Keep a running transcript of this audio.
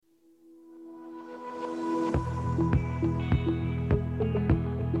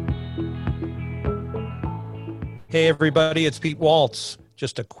Hey, everybody, it's Pete Waltz.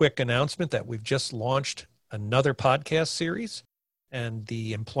 Just a quick announcement that we've just launched another podcast series, and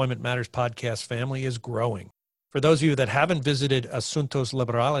the Employment Matters podcast family is growing. For those of you that haven't visited Asuntos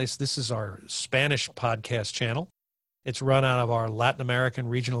Laborales, this is our Spanish podcast channel. It's run out of our Latin American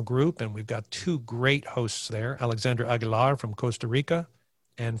regional group, and we've got two great hosts there, Alexandra Aguilar from Costa Rica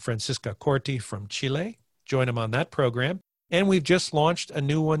and Francisca Corti from Chile. Join them on that program. And we've just launched a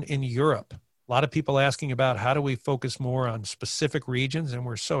new one in Europe. A lot of people asking about how do we focus more on specific regions, and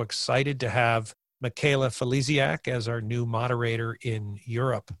we're so excited to have Michaela Feliziak as our new moderator in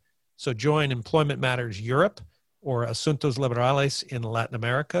Europe. So join Employment Matters Europe or Asuntos Laborales in Latin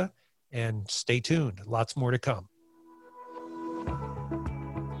America, and stay tuned. Lots more to come.